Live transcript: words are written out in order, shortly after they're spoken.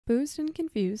Boozed and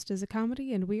Confused is a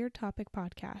comedy and weird topic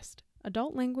podcast.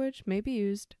 Adult language may be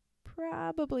used,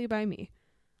 probably by me.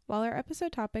 While our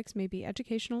episode topics may be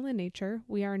educational in nature,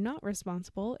 we are not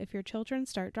responsible if your children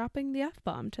start dropping the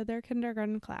F-bomb to their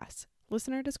kindergarten class.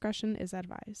 Listener discretion is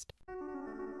advised.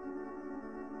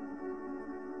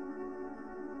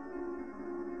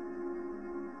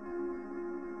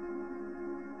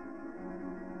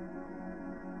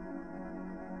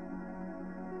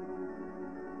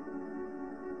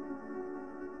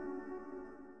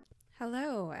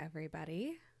 Hello,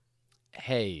 everybody.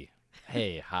 Hey,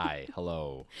 hi,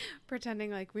 hello. Pretending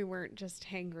like we weren't just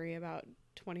hangry about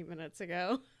 20 minutes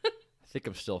ago. I think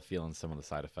I'm still feeling some of the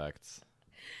side effects.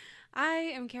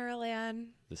 I am Carolanne.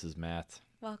 This is Matt.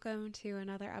 Welcome to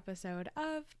another episode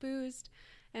of Boozed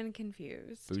and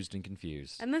Confused. Boozed and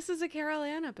Confused. And this is a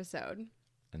Carolanne episode.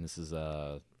 And this is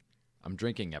a I'm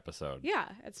drinking episode. Yeah,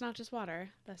 it's not just water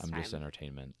this time. I'm just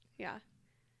entertainment. Yeah.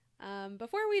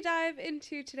 Before we dive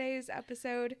into today's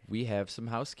episode, we have some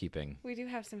housekeeping. We do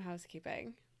have some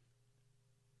housekeeping.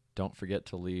 Don't forget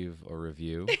to leave a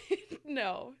review.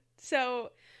 No.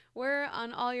 So we're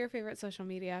on all your favorite social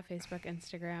media, Facebook,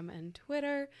 Instagram, and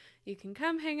Twitter. You can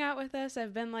come hang out with us.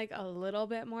 I've been like a little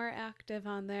bit more active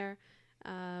on there.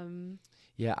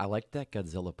 Yeah, I liked that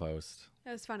Godzilla post. It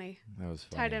was funny. That was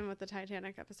funny. Tied in with the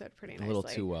Titanic episode pretty nicely. A little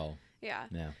too well. Yeah.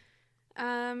 Yeah.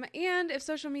 And if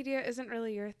social media isn't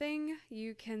really your thing,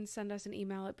 you can send us an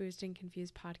email at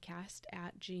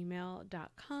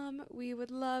boozedandconfusedpodcast@gmail.com. We would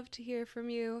love to hear from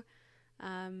you.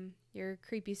 Your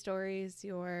creepy stories,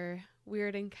 your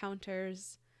weird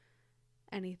encounters,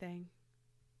 anything.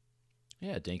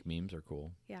 Yeah, dank memes are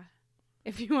cool. Yeah.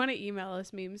 If you want to email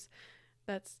us memes,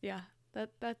 that's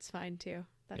fine too.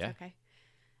 That's okay.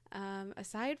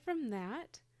 Aside from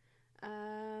that,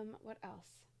 what else?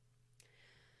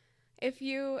 If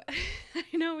you,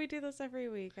 I know we do this every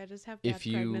week. I just have bad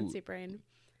pregnancy brain.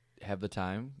 Have the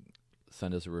time,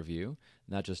 send us a review.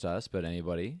 Not just us, but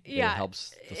anybody. Yeah. It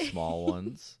helps the small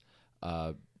ones.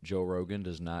 Joe Rogan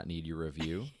does not need your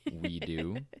review. We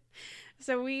do.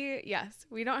 So we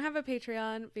don't have a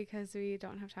Patreon because we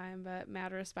don't have time, but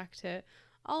mad respect to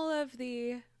all of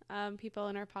the people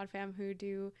in our pod fam who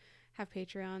do have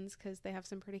Patreons because they have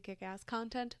some pretty kick-ass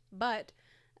content. But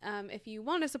if you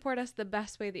want to support us, the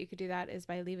best way that you could do that is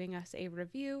by leaving us a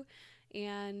review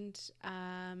and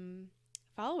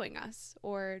following us,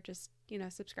 or just,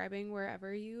 subscribing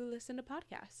wherever you listen to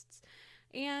podcasts.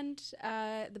 And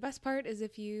the best part is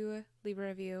if you leave a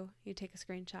review, you take a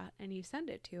screenshot and you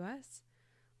send it to us.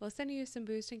 We'll send you some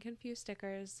Boozed and Confused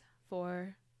stickers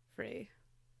for free.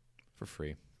 For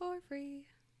free.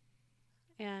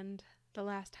 And the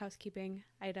last housekeeping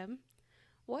item.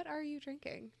 What are you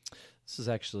drinking? This is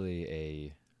actually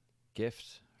a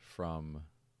gift from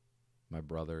my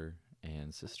brother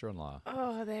and sister-in-law.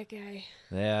 Oh, that guy.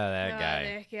 Yeah, that guy.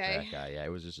 That guy. That guy. Yeah, it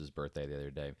was just his birthday the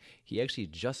other day. He actually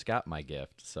just got my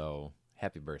gift, so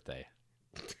happy birthday.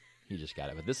 He just got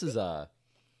it. But this is a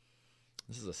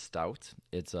stout.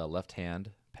 It's a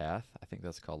left-hand path. I think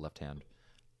that's called left-hand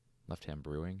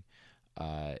brewing.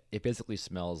 It basically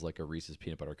smells like a Reese's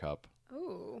peanut butter cup.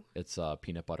 Ooh. It's a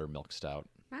peanut butter milk stout.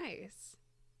 Nice.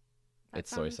 It's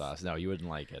soy sauce. No, you wouldn't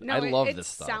like it. No, I love this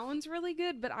stuff. It sounds really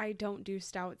good, but I don't do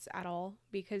stouts at all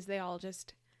because they all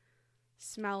just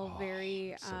smell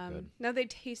very... so good. No, they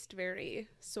taste very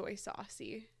soy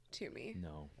saucy to me.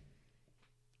 No.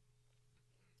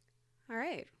 All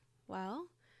right. Well,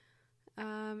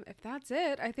 if that's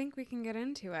it, I think we can get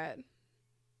into it.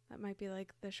 That might be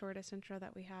like the shortest intro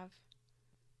that we have.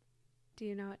 Do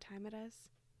you know what time it is?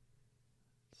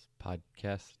 It's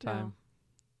podcast time. No.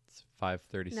 It's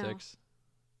 5:36. No.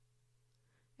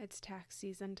 It's tax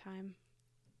season time.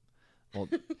 Well,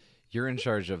 you're in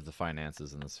charge of the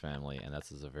finances in this family, and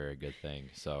this is a very good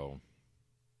thing. So,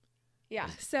 yeah.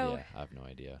 I have no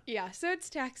idea. Yeah, so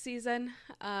it's tax season.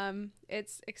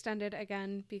 It's extended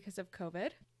again because of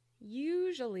COVID.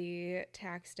 Usually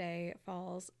tax day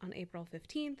falls on April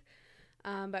 15th.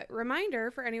 But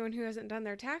reminder for anyone who hasn't done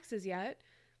their taxes yet,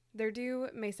 they're due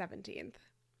May 17th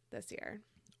this year.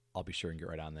 I'll be sure and get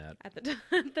right on that. At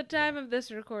the time of this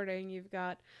recording, you've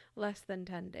got less than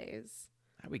 10 days.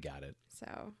 We got it.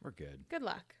 So we're good. Good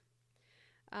luck.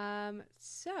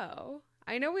 So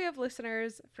I know we have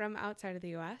listeners from outside of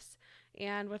the U.S.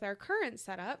 and with our current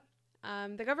setup,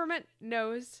 the government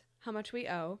knows how much we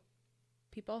owe.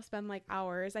 People spend like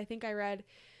hours. I think I read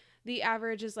the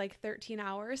average is like 13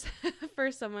 hours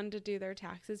for someone to do their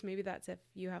taxes. Maybe that's if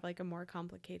you have like a more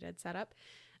complicated setup.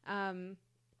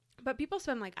 But people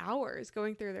spend like hours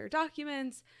going through their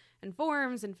documents and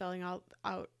forms and filling out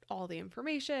all the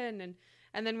information and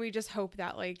And then we just hope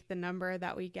that like the number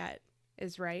that we get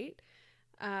is right.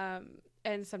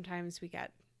 And sometimes we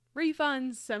get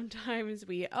refunds, sometimes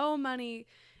we owe money,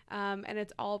 and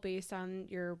it's all based on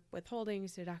your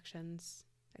withholdings, deductions,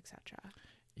 etc.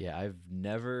 Yeah, I've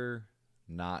never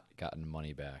not gotten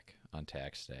money back on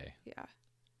tax day. Yeah.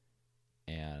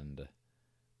 And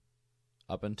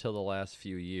up until the last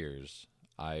few years,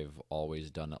 I've always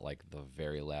done it like the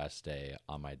very last day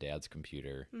on my dad's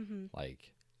computer,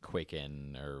 like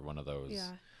Quicken or one of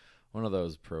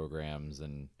those programs,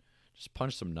 and just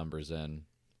punch some numbers in.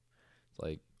 It's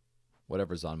like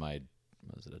whatever's on my,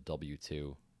 was it a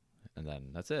W-2, and then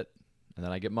that's it. And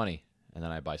then I get money, and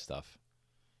then I buy stuff.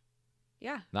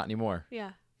 Yeah. Not anymore.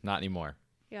 Yeah. Not anymore.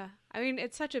 Yeah. I mean,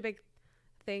 it's such a big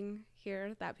thing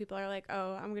here that people are like,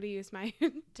 oh, I'm going to use my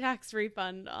tax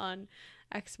refund on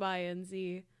X, Y, and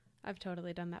Z. I've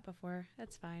totally done that before.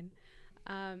 It's fine.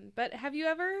 But have you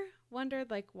ever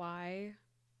wondered like why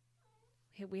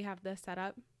we have this set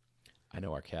up? I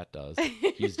know our cat does.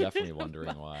 He's definitely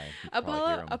wondering why.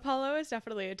 Apollo is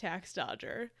definitely a tax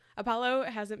dodger. Apollo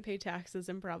hasn't paid taxes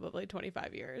in probably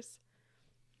 25 years.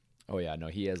 Oh yeah, no,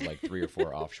 he has like 3 or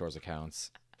 4 offshore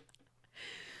accounts.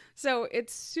 So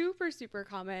it's super, super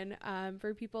common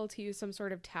for people to use some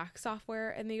sort of tax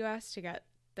software in the U.S. to get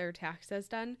their taxes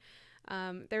done.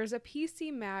 There's a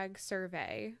PC Mag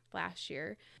survey last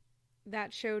year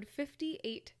that showed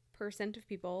 58% of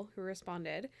people who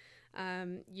responded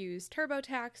use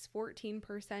TurboTax,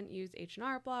 14% use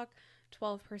H&R Block,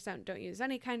 12% don't use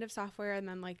any kind of software, and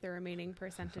then like the remaining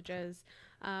percentages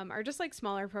are just like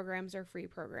smaller programs or free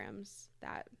programs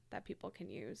that people can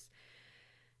use.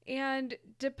 And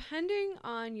depending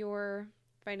on your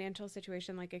financial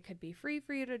situation, like it could be free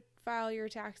for you to file your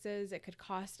taxes. It could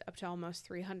cost up to almost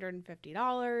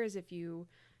 $350 if you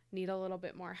need a little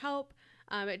bit more help.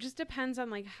 It just depends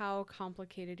on like how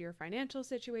complicated your financial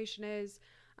situation is,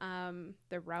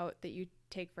 the route that you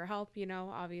take for help. You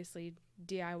know, obviously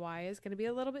DIY is going to be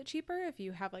a little bit cheaper. If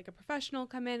you have like a professional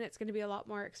come in, it's going to be a lot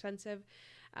more expensive.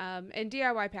 And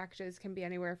DIY packages can be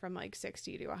anywhere from like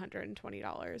 $60 to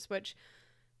 $120, which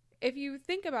if you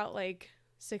think about like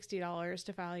 $60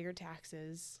 to file your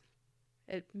taxes,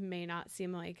 it may not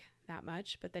seem like that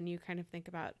much, but then you kind of think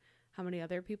about how many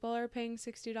other people are paying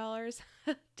 $60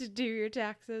 to do your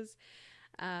taxes.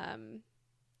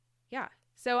 Yeah.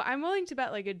 So I'm willing to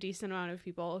bet like a decent amount of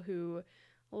people who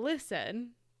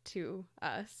listen to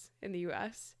us in the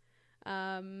US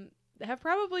have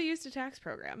probably used a tax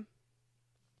program.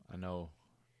 I know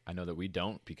that we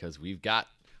don't, because we got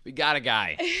a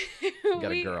guy. We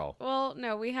got a girl. Well,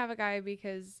 no, we have a guy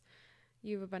because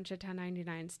you have a bunch of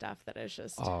 1099 stuff that is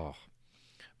just... Oh,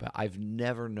 but I've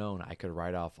never known I could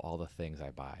write off all the things I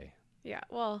buy. Yeah,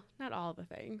 well, not all the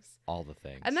things. All the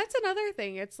things. And that's another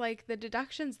thing. It's like the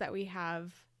deductions that we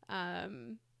have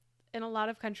in a lot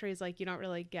of countries, like you don't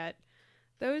really get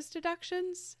those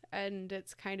deductions, and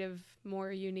it's kind of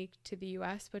more unique to the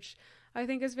US, which I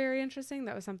think is very interesting.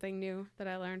 That was something new that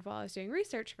I learned while I was doing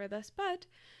research for this. But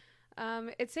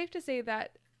it's safe to say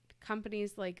that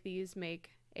companies like these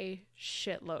make a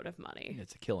shitload of money.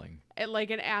 It's a killing.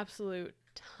 Like an absolute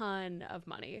ton of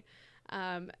money.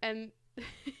 And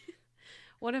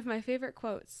one of my favorite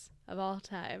quotes of all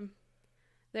time: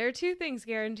 there are 2 things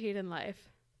guaranteed in life.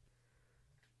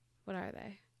 What are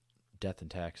they? Death and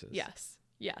taxes.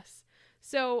 Yes.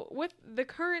 So with the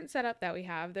current setup that we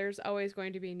have, there's always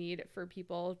going to be a need for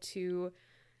people to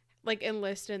like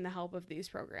enlist in the help of these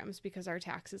programs because our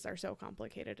taxes are so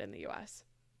complicated in the US.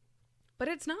 But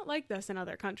it's not like this in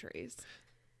other countries.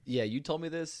 Yeah, you told me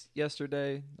this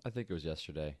yesterday. I think it was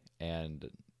yesterday. And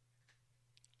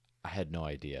I had no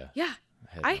idea. Yeah.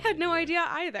 I had no idea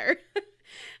either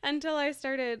until I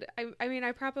started. I mean,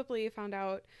 I probably found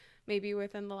out maybe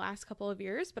within the last couple of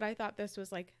years, but I thought this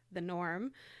was like the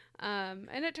norm.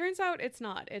 And it turns out it's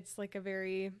not. It's like a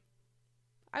very,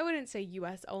 I wouldn't say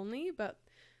US only, but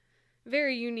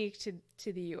very unique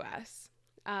to the US.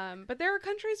 But there are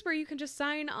countries where you can just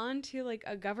sign on to like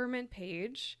a government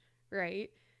page,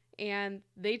 right? And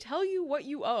they tell you what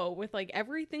you owe with like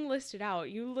everything listed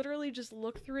out. You literally just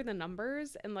look through the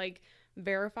numbers and like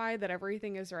verify that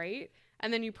everything is right.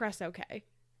 And then you press OK.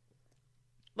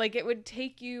 Like it would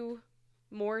take you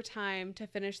more time to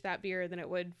finish that beer than it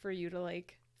would for you to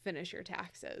like finish your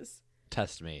taxes.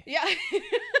 Test me. Yeah.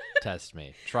 Test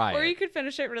me. Try it. Or you could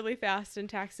finish it really fast and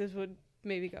taxes would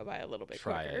maybe go by a little bit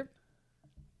quicker. It.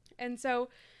 And so,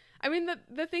 I mean,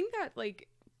 the thing that like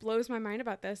blows my mind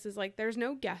about this is like there's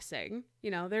no guessing,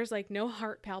 you know, there's like no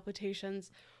heart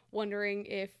palpitations wondering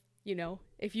if, you know,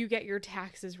 if you get your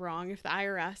taxes wrong, if the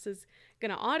IRS is going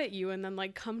to audit you and then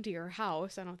like come to your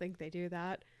house. I don't think they do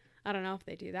that. I don't know if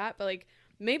they do that, but like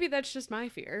maybe that's just my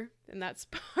fear, and that's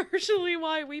partially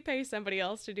why we pay somebody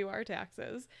else to do our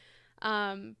taxes.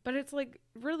 But it's like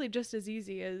really just as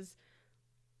easy as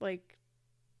like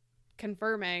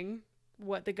confirming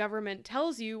what the government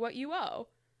tells you what you owe.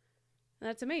 And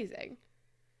that's amazing.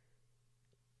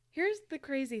 Here's the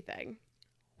crazy thing.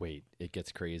 Wait, it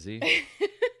gets crazy?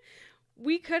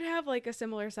 We could have like a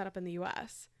similar setup in the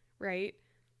US, right?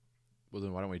 Well,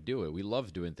 then why don't we do it? We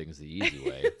love doing things the easy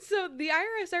way. So the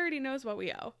IRS already knows what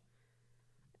we owe,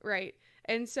 right?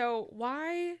 And so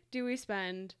why do we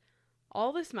spend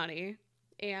all this money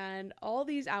and all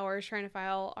these hours trying to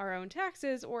file our own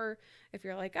taxes? Or if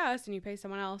you're like us and you pay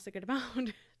someone else a good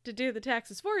amount to do the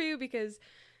taxes for you because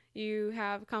you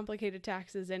have complicated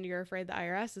taxes and you're afraid the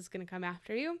IRS is going to come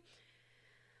after you.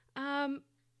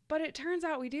 But it turns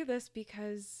out we do this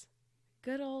because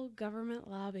good old government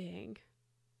lobbying.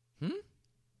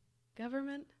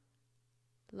 Government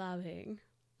lobbying.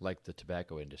 Like the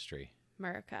tobacco industry.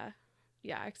 America.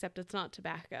 Yeah, except it's not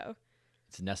tobacco.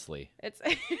 It's Nestle.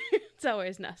 It's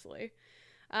always Nestle.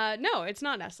 No, it's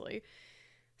not Nestle.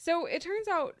 So it turns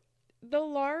out the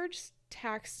large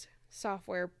tax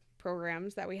software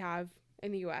programs that we have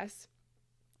in the US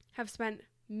have spent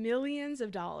millions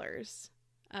of dollars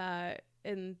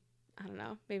in, I don't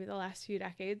know, maybe the last few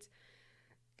decades,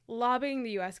 lobbying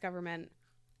the US government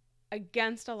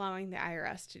against allowing the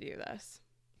IRS to do this.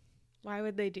 Why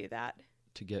would they do that?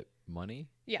 To get money?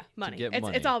 Yeah, money. To get It's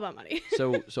money. It's all about money.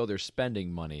 So they're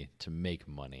spending money to make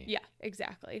money. Yeah,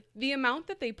 exactly. The amount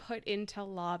that they put into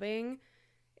lobbying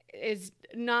is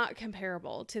not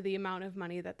comparable to the amount of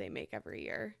money that they make every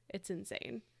year. It's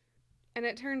insane. And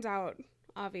it turns out,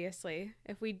 obviously,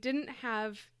 if we didn't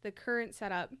have the current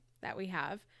setup that we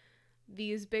have,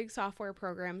 these big software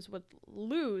programs would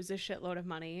lose a shitload of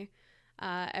money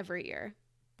every year.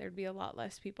 There'd be a lot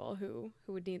less people who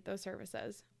would need those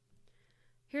services.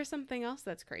 Here's something else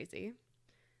that's crazy.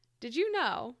 Did you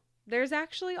know there's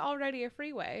actually already a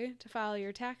free way to file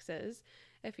your taxes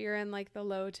if you're in like the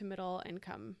low to middle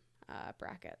income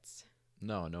brackets?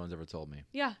 No one's ever told me.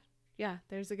 Yeah,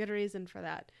 there's a good reason for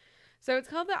that. So it's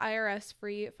called the IRS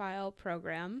Free File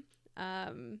Program.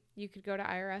 You could go to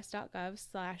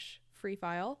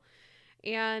irs.gov/freefile.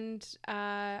 And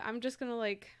I'm just going to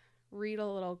like read a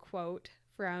little quote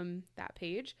from that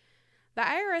page. The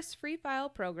IRS Free File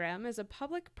Program is a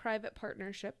public-private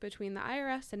partnership between the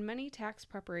IRS and many tax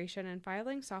preparation and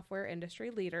filing software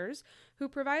industry leaders who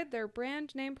provide their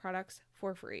brand name products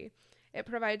for free. It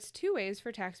provides two ways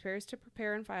for taxpayers to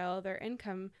prepare and file their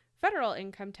federal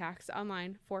income tax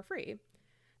online for free.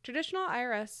 Traditional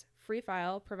IRS Free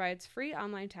File provides free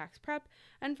online tax prep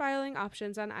and filing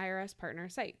options on IRS partner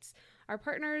sites. Our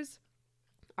partners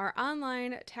are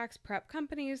online tax prep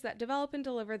companies that develop and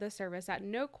deliver the service at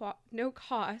no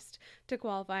cost to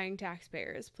qualifying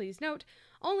taxpayers. Please note,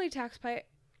 only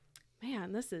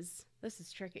Man, this is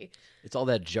tricky. It's all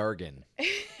that jargon.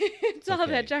 It's all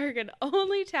that jargon.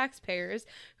 Only taxpayers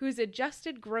whose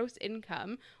adjusted gross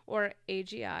income, or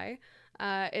AGI,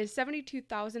 is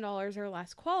 $72,000 or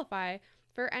less qualify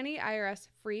for any IRS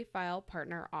Free File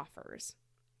partner offers.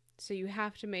 So you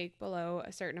have to make below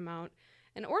a certain amount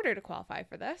in order to qualify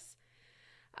for this.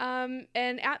 And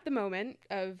at the moment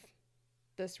of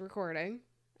this recording,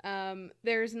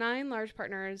 there's 9 large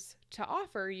partners to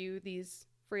offer you these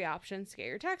free options to get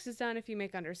your taxes done if you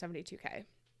make under $72K.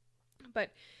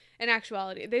 But in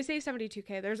actuality, they say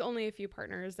 $72K. There's only a few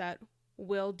partners that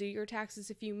will do your taxes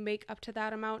if you make up to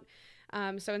that amount.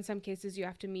 So in some cases, you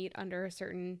have to meet under a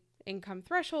certain income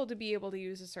threshold to be able to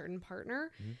use a certain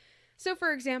partner. Mm-hmm. So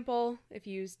for example, if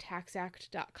you use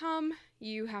taxact.com,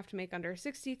 you have to make under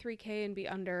 $63K and be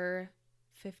under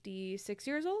 56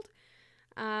 years old.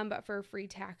 But for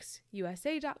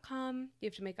freetaxusa.com, you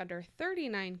have to make under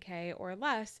 $39K or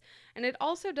less, and it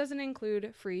also doesn't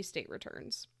include free state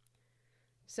returns.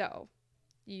 So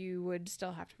you would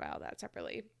still have to file that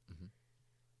separately. Mm-hmm.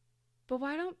 But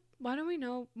why don't we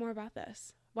know more about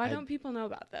this? Why don't people know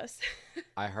about this?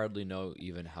 I hardly know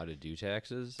even how to do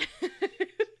taxes.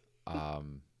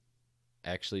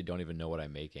 Actually don't even know what I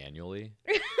make annually.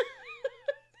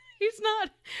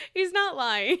 He's not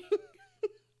lying.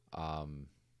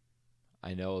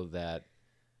 I know that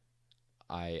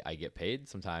I get paid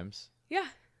sometimes. Yeah.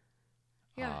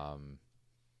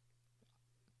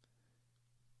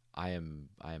 I am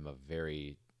a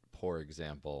very poor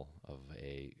example of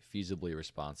a feasibly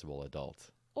responsible adult.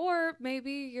 Or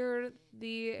maybe you're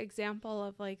the example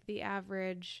of like the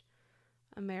average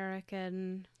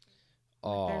American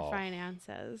with their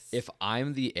finances. If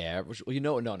I'm the average,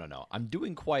 no. I'm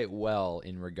doing quite well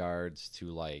in regards to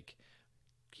like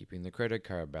keeping the credit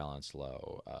card balance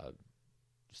low.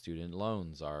 Student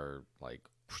loans are like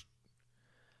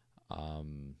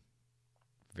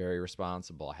very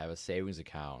responsible. I have a savings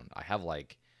account. I have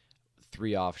like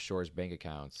 3 offshore bank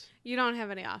accounts. You don't have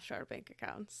any offshore bank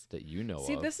accounts that you know of.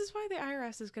 See, this is why the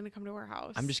IRS is going to come to our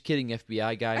house. I'm just kidding,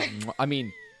 FBI guy. I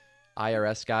mean,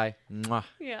 IRS guy. Mwah.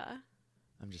 Yeah.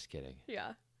 I'm just kidding.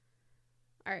 Yeah.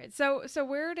 All right. So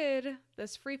where did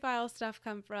this free file stuff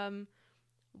come from?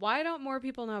 Why don't more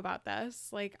people know about this?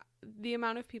 Like, the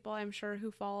amount of people I'm sure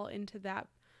who fall into that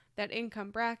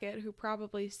income bracket who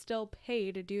probably still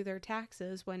pay to do their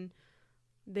taxes when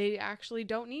they actually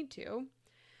don't need to.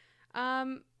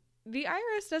 The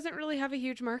IRS doesn't really have a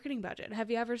huge marketing budget. Have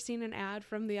you ever seen an ad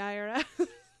from the IRS?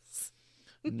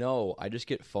 No, I just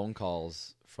get phone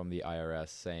calls from the IRS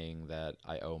saying that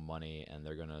I owe money and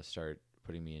they're going to start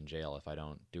putting me in jail if I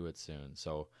don't do it soon.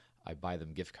 So I buy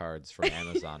them gift cards from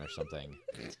Amazon or something.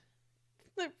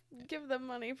 Give them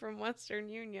money from Western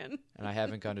Union. And I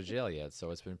haven't gone to jail yet,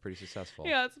 so it's been pretty successful.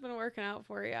 Yeah, it's been working out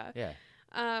for you. Yeah.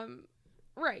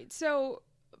 Right. So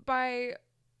by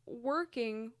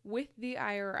working with the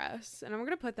IRS, and I'm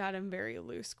going to put that in very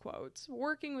loose quotes,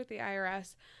 working with the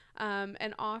IRS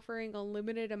and offering a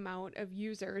limited amount of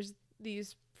users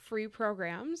these free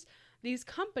programs, these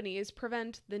companies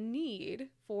prevent the need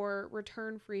for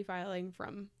return free filing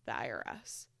from the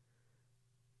IRS.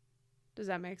 Does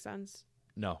that make sense?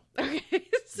 No. Okay.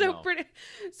 No.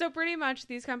 Pretty much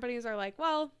these companies are like,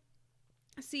 well,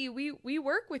 see, we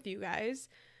work with you guys.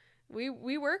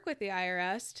 We work with the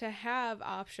IRS to have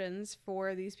options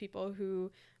for these people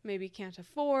who maybe can't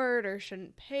afford or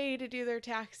shouldn't pay to do their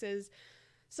taxes.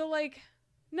 So, like,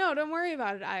 no, don't worry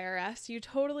about it, IRS. You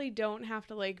totally don't have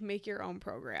to, like, make your own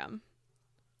program.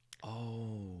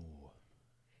 Oh.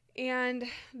 And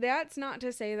that's not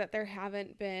to say that there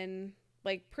haven't been,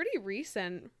 like, pretty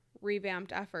recent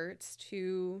revamped efforts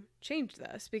to change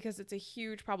this, because it's a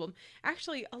huge problem.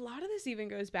 Actually, a lot of this even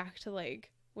goes back to,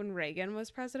 like, when Reagan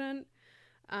was president.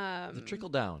 The trickle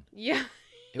down. Yeah.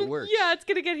 It works. Yeah, it's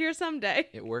gonna get here someday.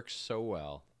 It works so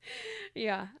well.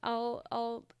 Yeah,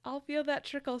 I'll feel that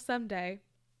trickle someday.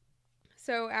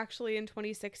 So actually in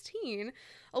 2016,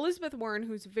 Elizabeth Warren,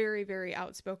 who's very, very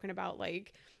outspoken about,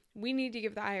 like, we need to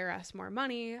give the IRS more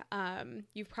money.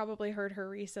 You've probably heard her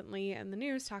recently in the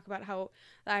news talk about how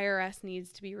the IRS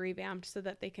needs to be revamped so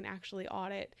that they can actually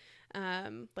audit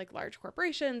like large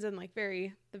corporations and like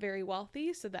the very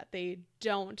wealthy, so that they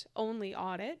don't only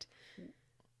audit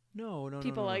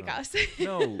people like us.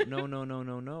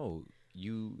 No.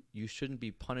 You shouldn't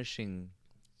be punishing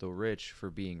the rich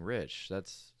for being rich.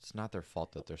 It's not their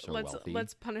fault that they're so wealthy.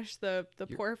 Let's punish the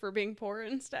poor for being poor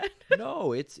instead.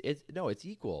 No, it's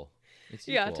equal. It's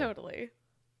equal. Yeah, totally.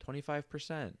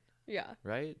 25%. Yeah.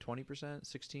 Right? 20%,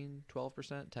 16,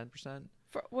 12%, 10%.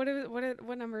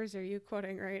 What numbers are you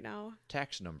quoting right now?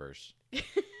 Tax numbers.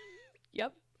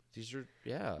 Yep. These are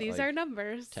These are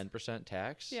numbers. 10%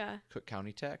 tax. Yeah. Cook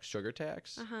County tax, sugar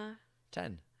tax.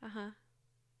 10.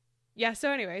 Yeah,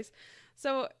 so anyways,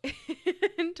 so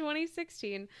in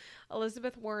 2016,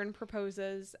 Elizabeth Warren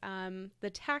proposes the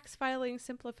Tax Filing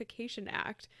Simplification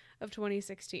Act of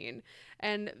 2016.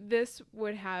 And this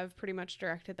would have pretty much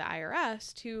directed the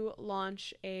IRS to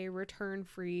launch a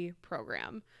return-free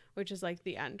program, which is like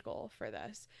the end goal for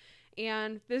this.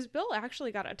 And this bill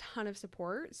actually got a ton of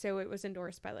support. So it was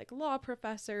endorsed by like law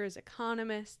professors,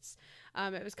 economists.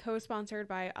 It was co-sponsored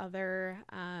by other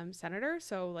senators.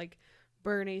 So like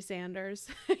Bernie Sanders,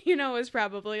 was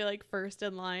probably like first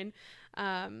in line,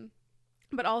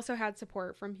 but also had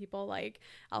support from people like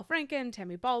Al Franken,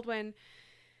 Tammy Baldwin.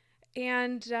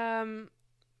 And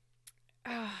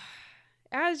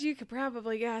as you could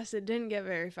probably guess, it didn't get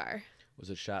very far. Was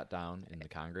it shot down in the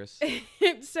Congress?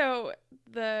 So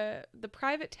the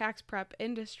private tax prep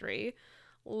industry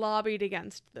lobbied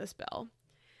against this bill.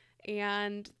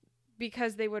 And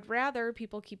because they would rather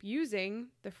people keep using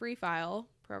the free file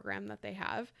program that they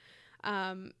have,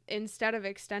 instead of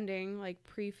extending like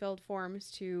pre-filled forms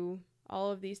to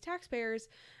all of these taxpayers,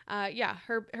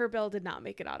 her bill did not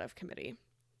make it out of committee.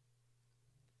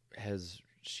 Has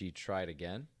she tried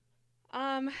again?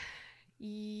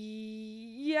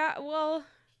 Yeah, well,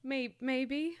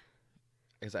 maybe.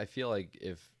 Because I feel like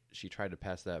if she tried to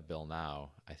pass that bill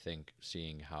now, I think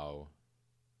seeing how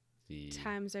the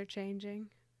times are changing.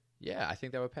 Yeah, I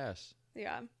think that would pass.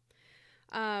 Yeah.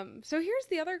 So here's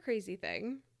the other crazy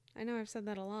thing. I know I've said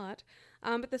that a lot.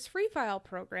 But this free file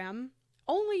program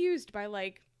only used by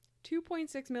like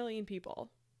 2.6 million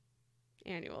people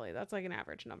annually. That's like an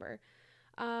average number.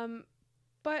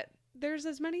 But there's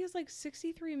as many as like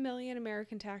 63 million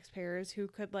American taxpayers who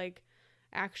could like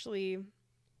actually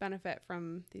benefit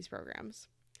from these programs.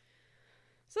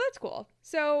 So that's cool.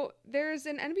 So there's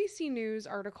an NBC News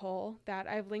article that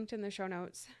I've linked in the show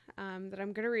notes that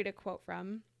I'm going to read a quote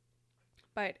from.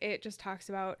 But it just talks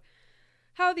about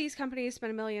how these companies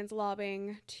spend millions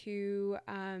lobbying to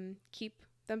keep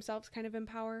themselves kind of in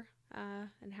power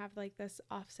and have like this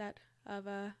offset of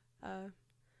a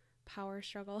power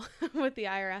struggle with the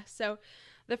IRS. So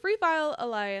the Freefile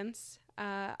Alliance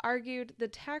argued the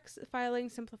Tax Filing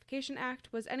Simplification Act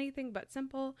was anything but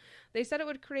simple. They said it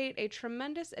would create a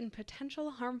tremendous and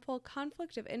potential harmful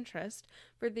conflict of interest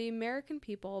for the American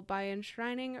people by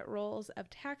enshrining roles of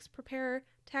tax preparer,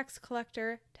 tax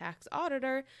collector, tax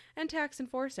auditor, and tax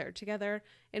enforcer together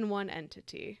in one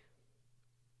entity.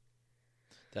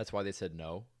 That's why they said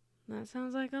no. That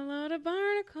sounds like a load of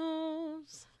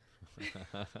barnacles.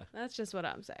 That's just what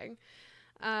I'm saying.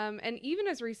 And even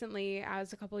as recently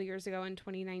as a couple of years ago in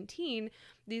 2019,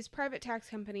 these private tax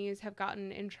companies have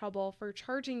gotten in trouble for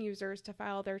charging users to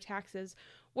file their taxes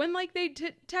when like they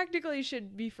technically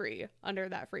should be free under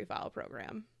that free file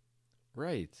program.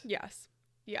 Right. Yes.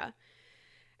 Yeah.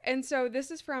 And so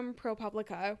this is from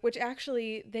ProPublica, which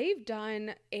actually they've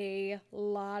done a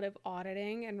lot of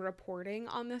auditing and reporting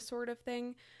on this sort of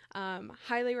thing.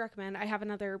 Highly recommend. I have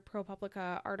another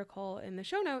ProPublica article in the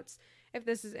show notes if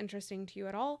this is interesting to you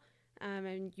at all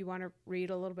and you want to read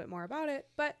a little bit more about it.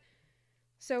 But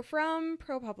so from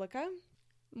ProPublica,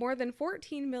 more than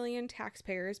 14 million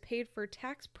taxpayers paid for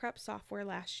tax prep software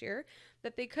last year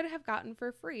that they could have gotten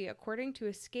for free, according to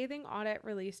a scathing audit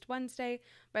released Wednesday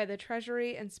by the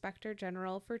Treasury Inspector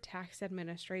General for Tax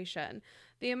Administration.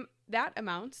 That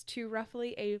amounts to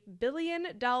roughly $1 billion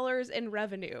in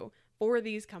revenue for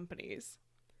these companies.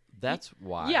 That's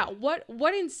why. Yeah,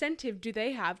 what incentive do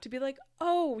they have to be like,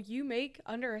 oh, you make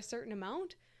under a certain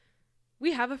amount?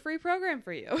 We have a free program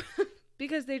for you.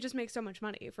 Because they just make so much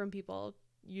money from people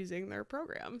using their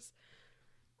programs.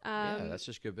 Yeah, that's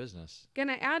just good business.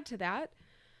 Gonna add to that,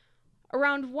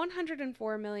 around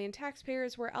 104 million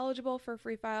taxpayers were eligible for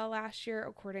Free File last year,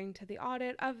 according to the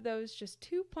audit. Of those, just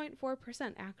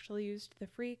 2.4% actually used the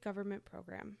free government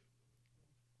program.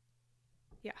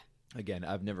 Yeah. Again,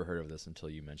 I've never heard of this until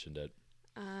you mentioned it.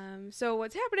 So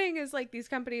what's happening is like these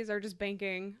companies are just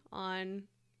banking on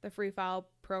the Free File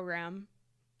program,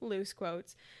 loose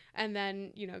quotes, and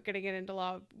then, you know, getting it into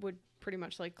law would pretty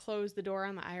much like close the door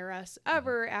on the IRS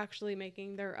ever actually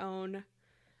making their own,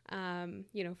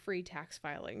 free tax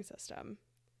filing system.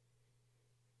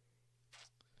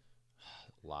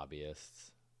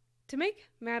 Lobbyists. To make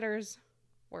matters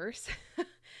worse,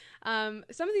 some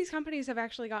of these companies have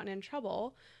actually gotten in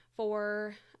trouble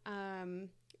for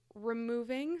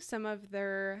removing some of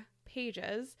their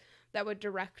pages that would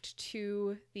direct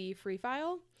to the free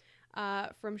file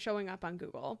from showing up on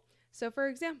Google. So for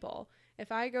example,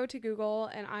 if I go to Google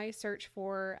and I search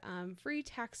for free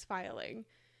tax filing,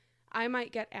 I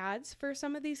might get ads for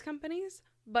some of these companies,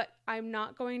 but I'm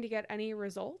not going to get any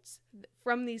results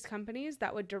from these companies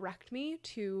that would direct me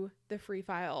to the free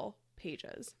file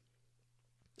pages.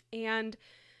 And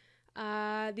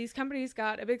these companies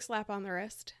got a big slap on the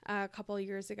wrist a couple of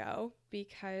years ago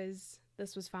because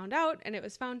this was found out, and it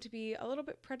was found to be a little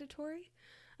bit predatory.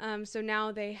 So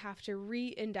now they have to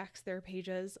re-index their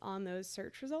pages on those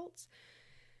search results.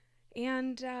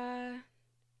 And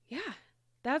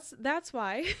that's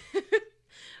why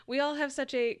we all have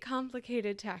such a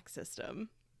complicated tax system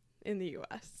in the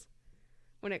U.S.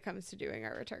 when it comes to doing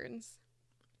our returns.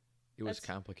 It was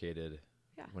complicated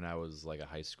when I was like a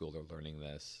high schooler learning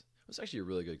this. It was actually a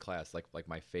really good class. Like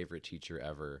my favorite teacher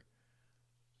ever,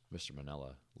 Mr.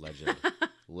 Manella,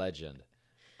 legend,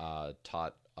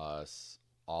 taught us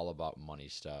all about money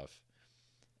stuff,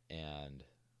 and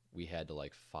we had to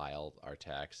like file our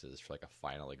taxes for like a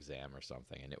final exam or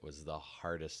something, and it was the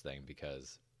hardest thing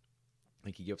because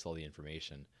like he gives all the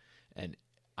information, and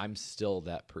I'm still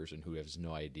that person who has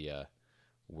no idea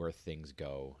where things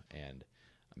go. And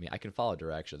I mean, I can follow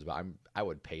directions, but I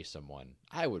would pay someone.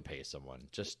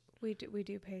 Just we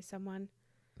do pay someone.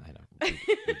 I know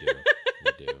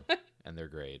we do, and they're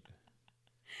great,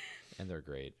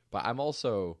 But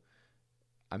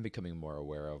I'm becoming more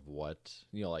aware of what,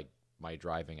 like my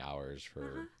driving hours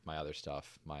for my other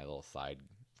stuff, my little side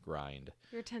grind.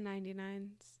 Your 1099s,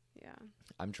 yeah.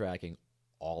 I'm tracking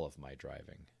all of my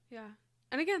driving. Yeah,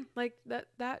 and again, like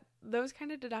that those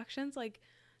kind of deductions like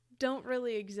don't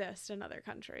really exist in other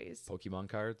countries. Pokemon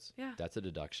cards, yeah, that's a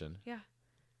deduction. Yeah.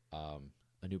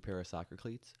 A new pair of soccer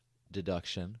cleats,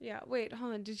 deduction. Yeah. Wait,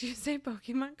 hold on. Did you say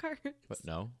Pokemon cards? What?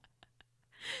 No.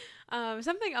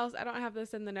 Something else, I don't have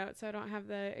this in the notes, so I don't have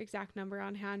the exact number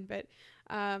on hand, but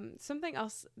something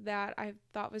else that I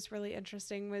thought was really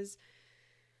interesting was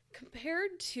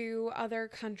Compared to other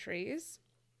countries,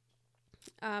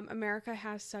 America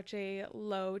has such a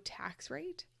low tax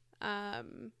rate.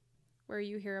 Where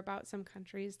you hear about some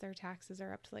countries, their taxes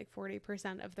are up to like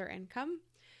 40% of their income.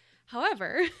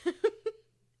 However,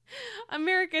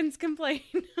 Americans complain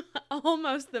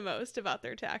almost the most about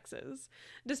their taxes,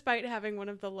 despite having one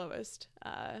of the lowest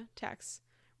tax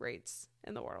rates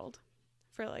in the world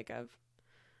for like a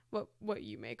what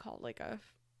you may call like a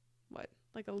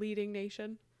leading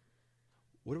nation.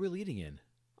 What are we leading in?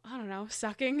 I don't know,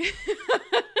 sucking.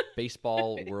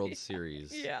 Baseball World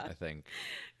Series, yeah. I think.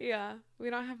 Yeah, we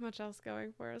don't have much else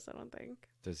going for us, I don't think.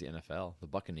 There's the NFL, the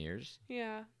Buccaneers.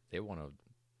 Yeah. They won a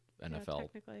NFL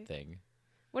thing.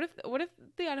 What if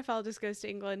the NFL just goes to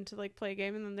England to like play a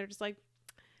game and then they're just like,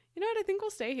 you know what, I think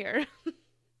we'll stay here.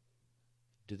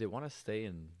 Do they want to stay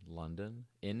in London?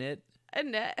 In it?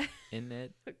 In it. In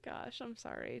it? Oh, gosh, I'm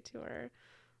sorry to our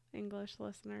English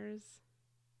listeners.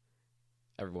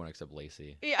 Everyone except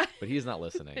Lacey. Yeah. But he's not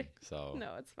listening, so.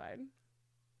 No, it's fine.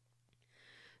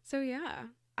 So yeah,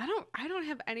 I don't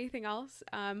have anything else.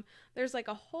 There's like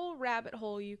a whole rabbit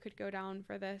hole you could go down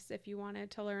for this if you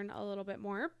wanted to learn a little bit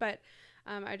more, but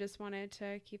I just wanted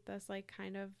to keep this like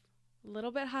kind of a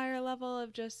little bit higher level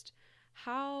of just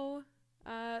how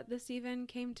this even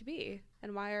came to be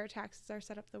and why our taxes are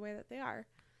set up the way that they are.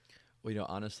 Well, you know,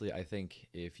 honestly, I think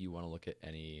if you want to look at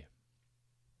any,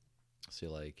 say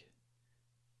like,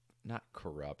 not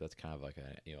corrupt, that's kind of like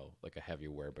a, you know, like a heavy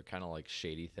word, but kind of like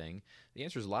shady thing, the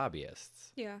answer is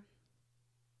lobbyists. Yeah.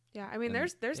 Yeah, I mean,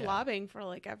 and there's lobbying for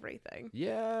like everything.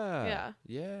 Yeah.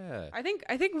 I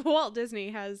think Walt Disney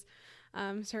has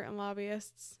certain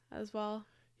lobbyists as well.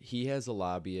 He has a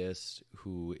lobbyist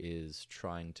who is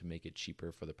trying to make it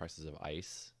cheaper for the prices of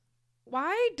ice.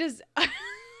 Why does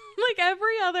like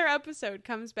every other episode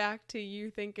comes back to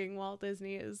you thinking Walt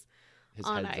Disney is his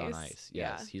on head's ice. on ice.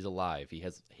 Yes, yeah. He's alive. He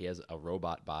has a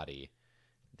robot body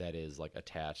that is like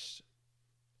attached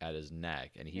at his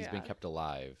neck, and he's been kept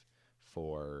alive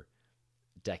for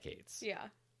decades. Yeah.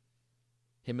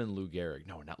 Him and Lou Gehrig.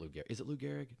 No, not Lou Gehrig. Is it Lou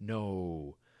Gehrig?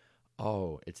 No.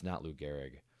 Oh, it's not Lou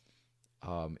Gehrig.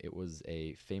 It was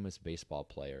a famous baseball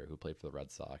player who played for the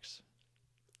Red Sox.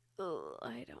 Ugh,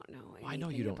 I don't know. I know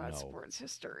you don't know sports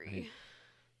history.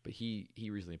 But he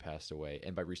recently passed away.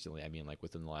 And by recently, I mean like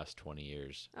within the last 20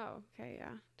 years. Oh, okay.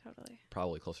 Yeah, totally.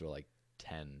 Probably closer to like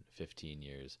 10, 15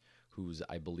 years, whose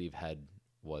I believe head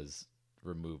was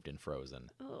removed and frozen.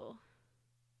 Oh.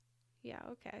 Yeah,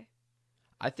 okay.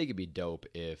 I think it'd be dope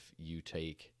if you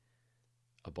take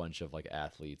a bunch of like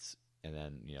athletes and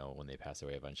then, you know, when they pass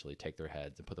away eventually, take their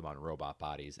heads and put them on robot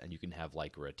bodies, and you can have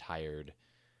like retired.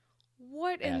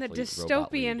 What in the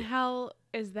dystopian hell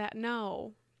is that?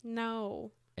 No.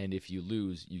 And if you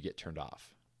lose, you get turned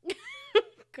off.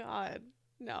 God,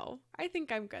 no. I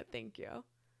think I'm good, thank you.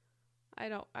 I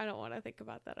don't want to think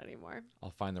about that anymore. I'll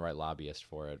find the right lobbyist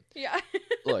for it. Yeah.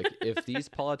 Look, if these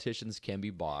politicians can be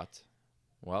bought,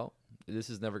 well, this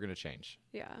is never going to change.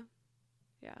 Yeah.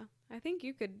 I think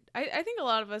you could. I think a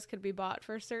lot of us could be bought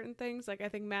for certain things. Like I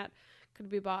think Matt could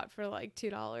be bought for like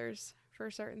 $2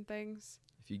 for certain things.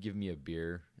 If you give me a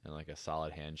beer and like a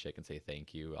solid handshake and say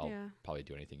thank you, I'll probably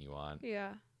do anything you want.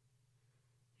 Yeah.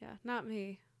 Yeah, not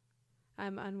me.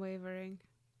 I'm unwavering.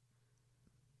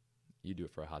 You do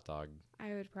it for a hot dog.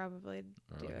 I would probably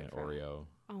do like it an for Oreo.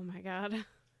 Oh my God.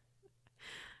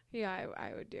 Yeah,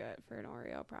 I would do it for an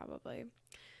Oreo probably.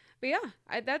 But yeah,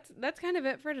 that's kind of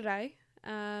it for today.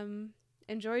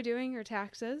 Enjoy doing your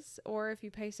taxes, or if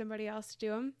you pay somebody else to do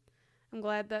them. I'm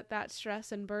glad that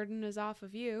stress and burden is off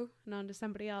of you and onto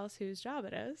somebody else whose job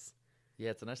it is. Yeah,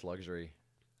 it's a nice luxury.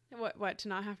 What to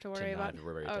not have to worry about? To not have to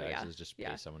worry about your taxes, just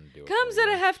pay someone to do it. Comes at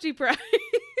a hefty price.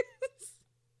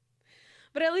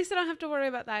 But at least I don't have to worry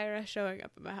about the IRS showing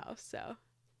up at my house. So,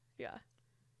 yeah.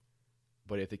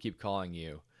 But if they keep calling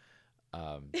you,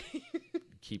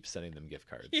 keep sending them gift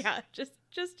cards. Yeah, just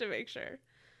to make sure.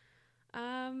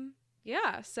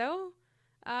 Yeah. So,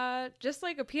 just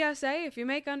like a PSA, if you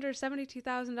make under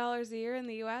 $72,000 a year in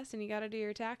the U.S. and you got to do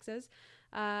your taxes,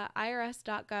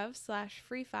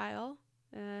 irs.gov/freefile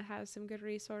has some good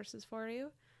resources for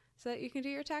you so that you can do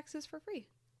your taxes for free.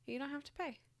 You don't have to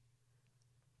pay.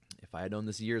 If I had known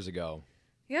this years ago.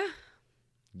 Yeah.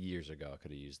 Years ago, I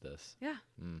could have used this. Yeah.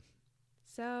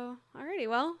 So, alrighty.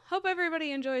 Well, hope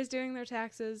everybody enjoys doing their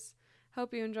taxes.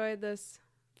 Hope you enjoyed this.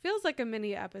 Feels like a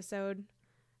mini episode.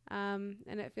 And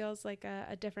it feels like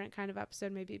a different kind of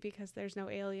episode, maybe because there's no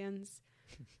aliens.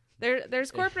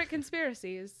 There's corporate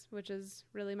conspiracies, which is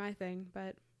really my thing,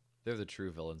 but they're the true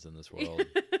villains in this world.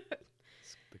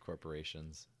 The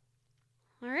corporations.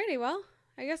 Alrighty, well,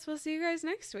 I guess we'll see you guys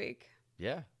next week.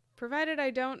 Yeah. provided I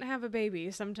don't have a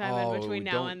baby sometime in between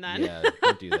now and then. Yeah,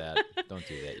 don't do that. Don't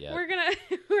do that yet.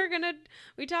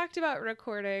 We talked about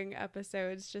recording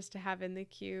episodes just to have in the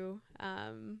queue,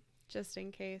 just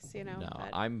in case, No,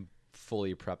 I'm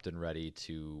fully prepped and ready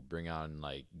to bring on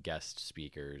like guest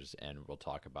speakers, and we'll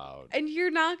talk about. And you're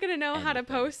not gonna know anything. how to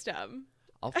post them.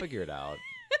 I'll figure it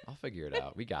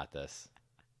out. We got this.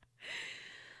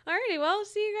 Alrighty, well,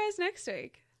 see you guys next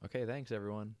week. Okay, thanks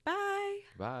everyone. Bye.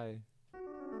 Bye.